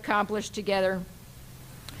what we've accomplished together.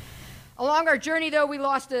 Along our journey, though, we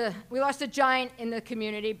lost a giant in the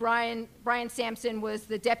community. Brian Sampson was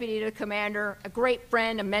the deputy to the commander, a great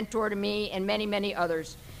friend, a mentor to me, and many, many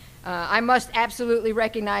others. I must absolutely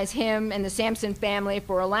recognize him and the Sampson family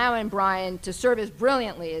for allowing Brian to serve as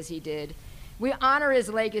brilliantly as he did. We honor his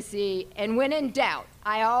legacy, and when in doubt,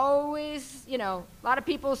 I always, a lot of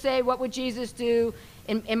people say, what would Jesus do?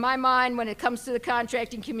 In my mind, when it comes to the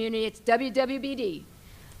contracting community, it's WWBD.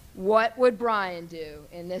 What would Brian do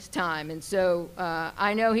in this time? And so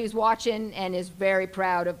I know he's watching and is very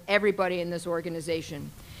proud of everybody in this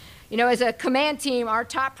organization. As a command team, our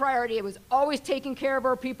top priority was always taking care of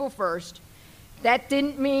our people first. That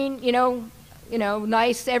didn't mean,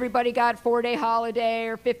 nice, everybody got 4-day holiday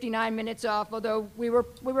or 59 minutes off, although we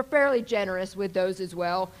were fairly generous with those as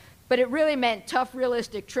well. But it really meant tough,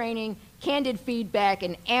 realistic training, candid feedback,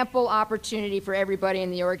 and ample opportunity for everybody in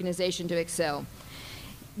the organization to excel.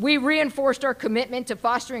 We reinforced our commitment to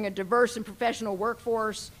fostering a diverse and professional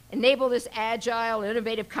workforce, enable this agile,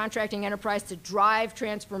 innovative contracting enterprise to drive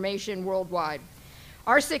transformation worldwide.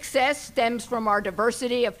 Our success stems from our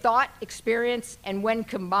diversity of thought, experience, and when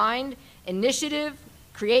combined, initiative,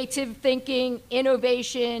 creative thinking,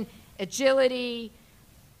 innovation, agility,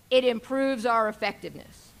 it improves our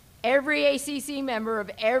effectiveness. Every ACC member of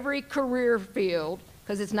every career field,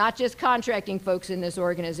 because it's not just contracting folks in this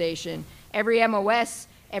organization, every MOS,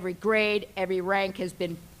 every grade, every rank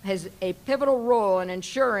has a pivotal role in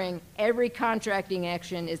ensuring every contracting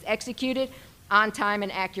action is executed on time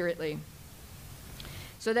and accurately,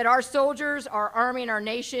 so that our soldiers, our Army, and our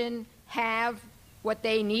nation have what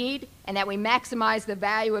they need, and that we maximize the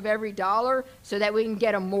value of every dollar so that we can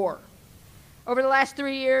get them more. Over the last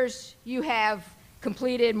 3 years, you have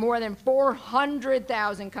completed more than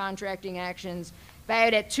 400,000 contracting actions,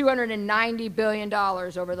 valued at $290 billion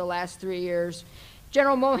over the last 3 years.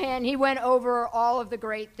 General Mohan, he went over all of the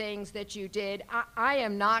great things that you did. I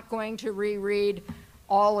am not going to reread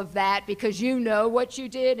all of that because you know what you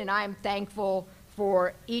did, and I am thankful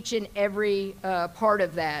for each and every part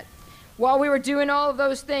of that. While we were doing all of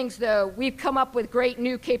those things, though, we've come up with great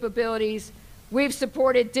new capabilities. We've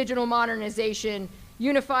supported digital modernization,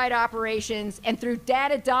 unified operations, and through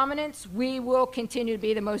data dominance, we will continue to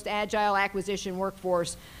be the most agile acquisition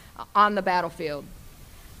workforce on the battlefield.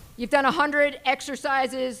 You've done 100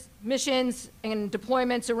 exercises, missions, and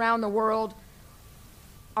deployments around the world.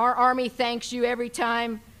 Our Army thanks you every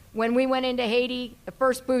time. When we went into Haiti, the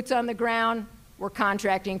first boots on the ground were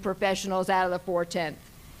contracting professionals out of the 410th.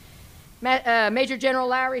 Major General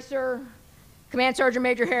Lowry, sir, Command Sergeant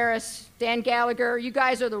Major Harris, Dan Gallagher, you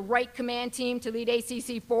guys are the right command team to lead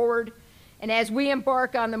ACC forward. And as we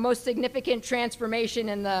embark on the most significant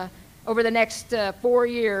transformation over the next 4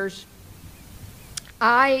 years,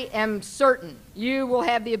 I am certain you will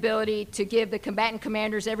have the ability to give the combatant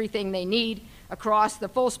commanders everything they need across the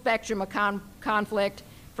full spectrum of conflict,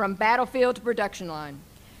 from battlefield to production line.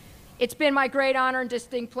 It's been my great honor and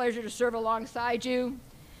distinct pleasure to serve alongside you,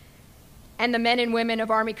 and the men and women of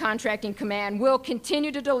Army Contracting Command will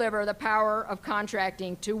continue to deliver the power of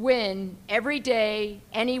contracting to win every day,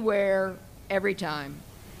 anywhere, every time.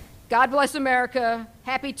 God bless America.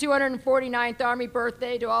 Happy 249th Army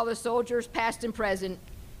birthday to all the soldiers, past and present.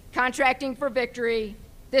 Contracting for victory.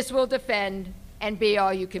 This will defend and be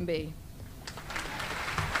all you can be.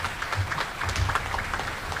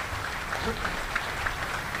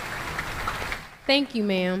 Thank you,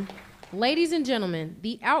 ma'am. Ladies and gentlemen,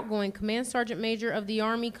 the outgoing Command Sergeant Major of the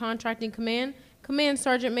Army Contracting Command, Command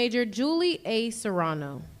Sergeant Major Julie A.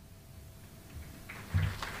 Serrano.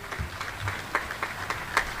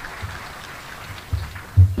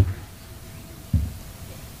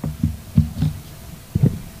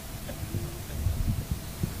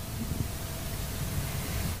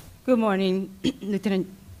 Good morning, Lieutenant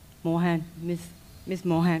Mohan, Ms.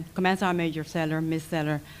 Mohan, Command Sergeant Major Seller, Ms.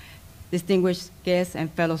 Seller, distinguished guests and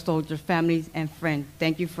fellow soldiers, families, and friends.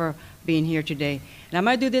 Thank you for being here today. And I'm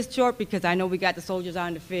going to do this short because I know we got the soldiers out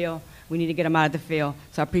in the field. We need to get them out of the field,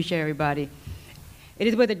 so I appreciate everybody. It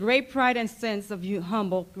is with a great pride and sense of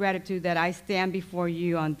humble gratitude that I stand before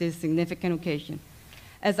you on this significant occasion.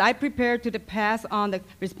 As I prepare to pass on the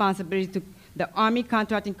responsibility to the Army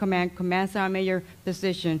Contracting Command Sergeant Major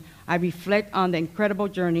position, I reflect on the incredible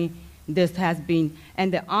journey this has been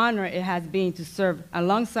and the honor it has been to serve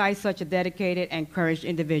alongside such a dedicated and courageous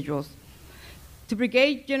individuals. To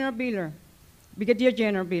Brigadier General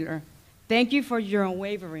Beeler, thank you for your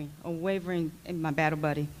unwavering, my battle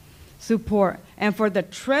buddy, support, and for the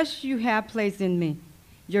trust you have placed in me.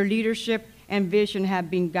 Your leadership and vision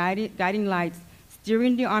have been guiding lights,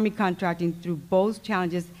 steering the Army contracting through both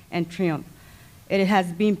challenges and triumph. It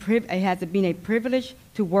has been a privilege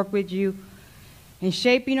to work with you in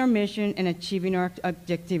shaping our mission and achieving our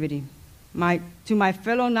objectivity. To my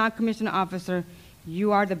fellow non-commissioned officer,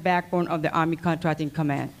 you are the backbone of the Army Contracting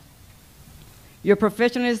Command. Your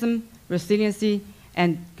professionalism, resiliency,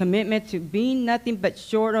 and commitment to being nothing but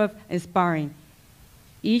short of inspiring.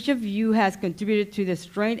 Each of you has contributed to the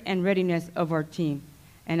strength and readiness of our team,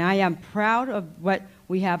 and I am proud of what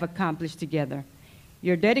we have accomplished together.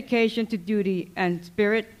 Your dedication to duty and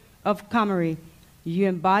spirit of camaraderie you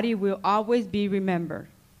embody will always be remembered.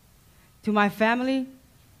 To my family,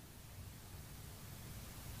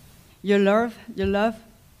 your love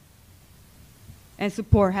and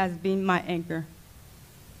support has been my anchor.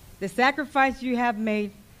 The sacrifice you have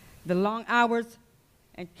made, the long hours,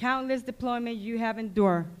 and countless deployments you have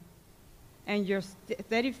endured, and your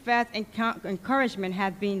steadfast encouragement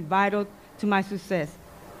has been vital to my success.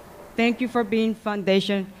 Thank you for being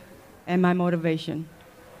foundation and my motivation.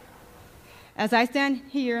 As I stand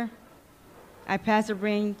here, I pass the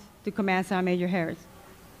reins to Command Sergeant Major Harris.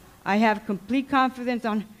 I have complete confidence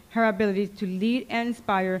on her ability to lead and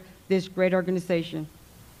inspire this great organization.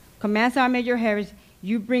 Command Sergeant Major Harris,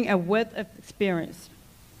 you bring a wealth of experience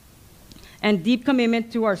and deep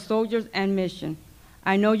commitment to our soldiers and mission.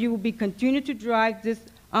 I know you will be continue to drive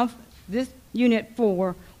this unit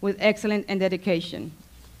forward with excellence and dedication.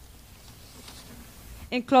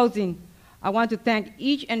 In closing, I want to thank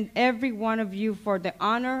each and every one of you for the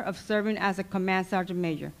honor of serving as a Command Sergeant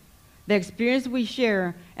Major. The experience we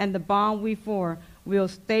share and the bond we form will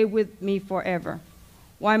stay with me forever.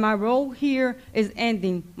 While my role here is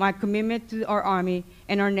ending, my commitment to our Army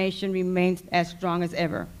and our nation remains as strong as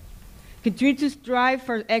ever. Continue to strive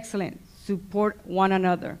for excellence, support one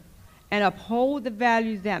another, and uphold the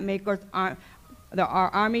values that make our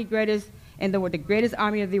Army greatest and the greatest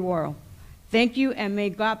Army of the world. Thank you, and may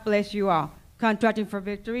God bless you all. Contracting for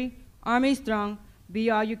victory, Army strong, be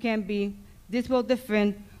all you can be. This will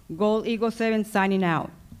defend. Gold Eagle 7 signing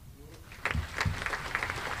out.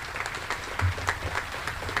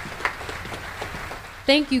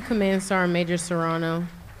 Thank you, Command Sergeant Major Serrano.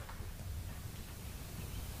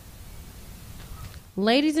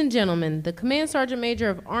 Ladies and gentlemen, the Command Sergeant Major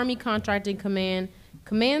of Army Contracting Command,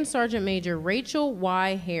 Command Sergeant Major Rachel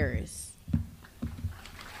Y. Harris.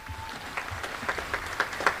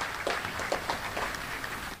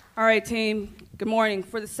 All right, team, good morning.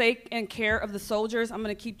 For the sake and care of the soldiers, I'm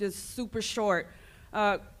going to keep this super short.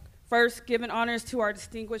 First, giving honors to our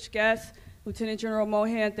distinguished guests, Lieutenant General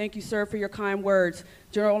Mohan, thank you, sir, for your kind words.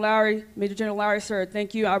 General Lowry, Major General Lowry, sir,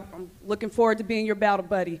 thank you. I'm looking forward to being your battle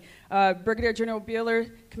buddy. Brigadier General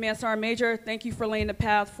Beeler, Command Sergeant Major, thank you for laying the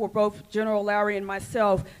path for both General Lowry and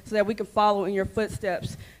myself so that we can follow in your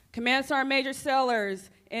footsteps. Command Sergeant Major Sellers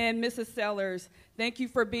and Mrs. Sellers, thank you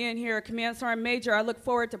for being here. Command Sergeant Major, I look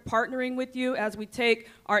forward to partnering with you as we take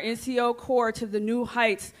our NCO Corps to the new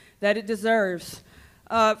heights that it deserves.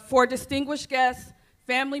 For distinguished guests,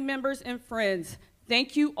 family members, and friends,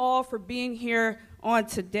 thank you all for being here on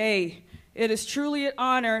today. It is truly an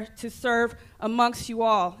honor to serve amongst you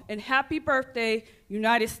all. And happy birthday,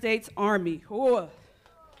 United States Army. Ooh.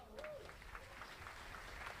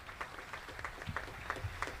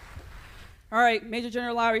 All right, Major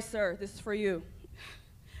General Lowry, sir, this is for you.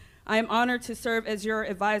 I am honored to serve as your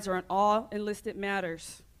advisor on all enlisted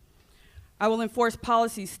matters. I will enforce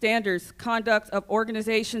policies, standards, conduct of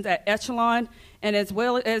organizations at echelon, and as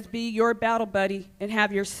well as be your battle buddy and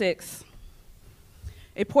have your six.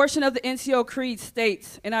 A portion of the NCO Creed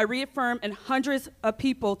states, and I reaffirm in hundreds of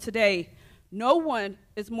people today, no one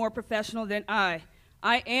is more professional than I.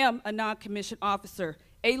 I am a non-commissioned officer,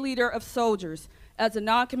 a leader of soldiers. As a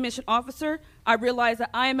non-commissioned officer, I realize that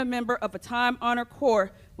I am a member of a time-honored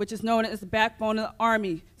corps, which is known as the backbone of the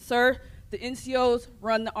Army. Sir, the NCOs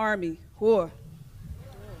run the Army. Whoa.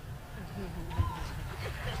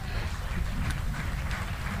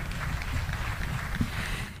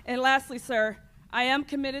 And lastly, sir, I am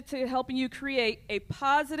committed to helping you create a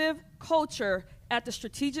positive culture at the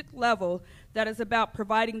strategic level that is about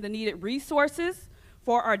providing the needed resources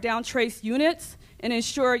for our down-trace units and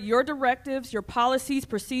ensure your directives, your policies,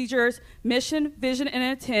 procedures, mission, vision, and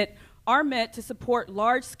intent are met to support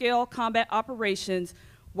large-scale combat operations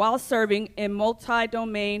while serving in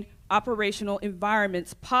multi-domain operational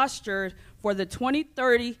environments postured for the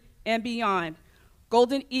 2030 and beyond.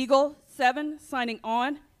 Golden Eagle 7 signing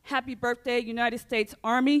on. Happy birthday, United States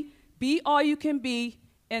Army. Be all you can be,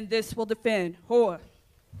 and this will defend. Hoa.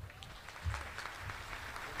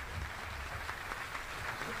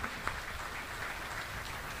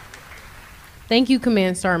 Thank you,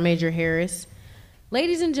 Command Sergeant Major Harris.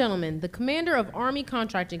 Ladies and gentlemen, the Commander of Army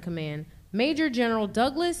Contracting Command, Major General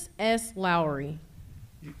Douglas S. Lowry.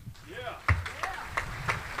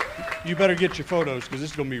 You better get your photos because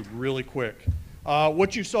this is going to be really quick.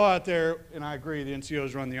 What you saw out there, and I agree, the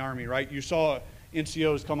NCOs run the Army, right? You saw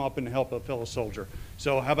NCOs come up and help a fellow soldier.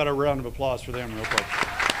 So how about a round of applause for them real quick?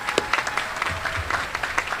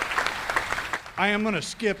 I am going to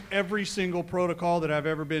skip every single protocol that I've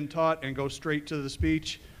ever been taught and go straight to the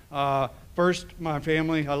speech. First, my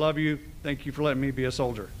family, I love you. Thank you for letting me be a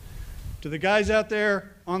soldier. To the guys out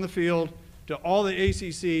there on the field, to all the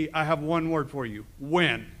ACC, I have one word for you: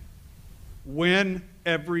 win. Win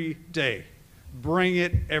every day. Bring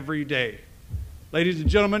it every day. Ladies and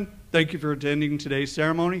gentlemen, thank you for attending today's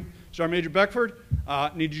ceremony. Sergeant Major Beckford,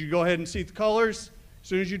 need you to go ahead and seat the colors. As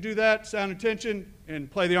soon as you do that, sound attention and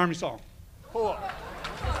play the Army song. Pull up.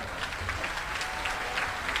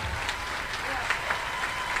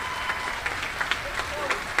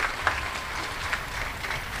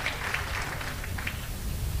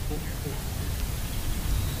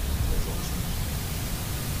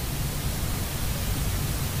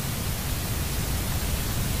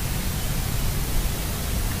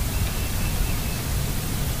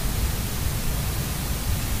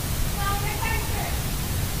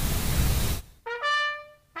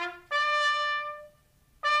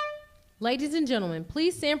 Ladies and gentlemen,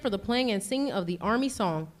 please stand for the playing and singing of the Army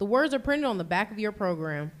song. The words are printed on the back of your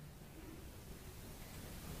program.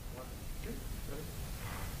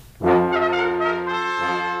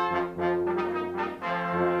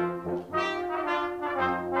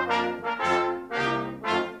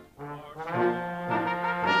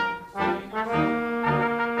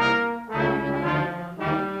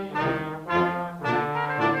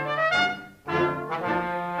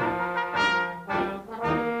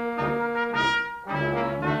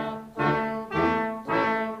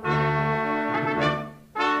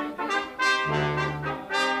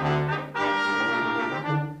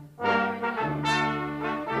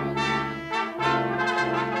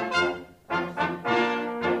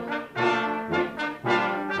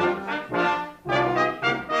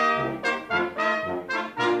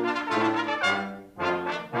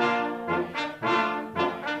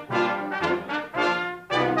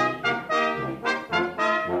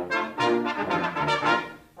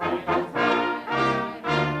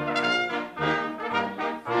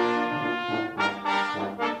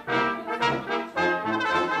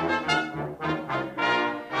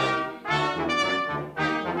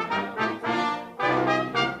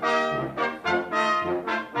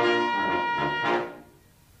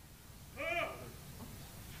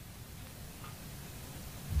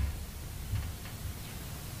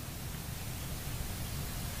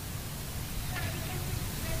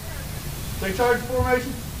 Take charge of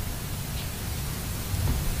formation.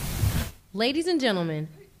 Ladies and gentlemen,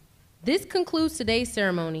 this concludes today's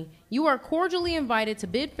ceremony. You are cordially invited to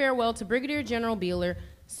bid farewell to Brigadier General Beeler,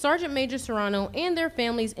 Sergeant Major Serrano, and their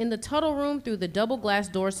families in the Tuttle Room through the double glass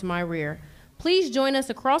doors to my rear. Please join us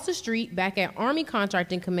across the street back at Army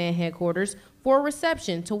Contracting Command Headquarters for a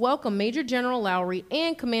reception to welcome Major General Lowry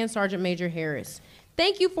and Command Sergeant Major Harris.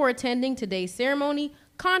 Thank you for attending today's ceremony.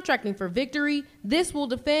 Contracting for victory. This will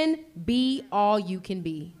defend. Be all you can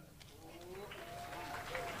be.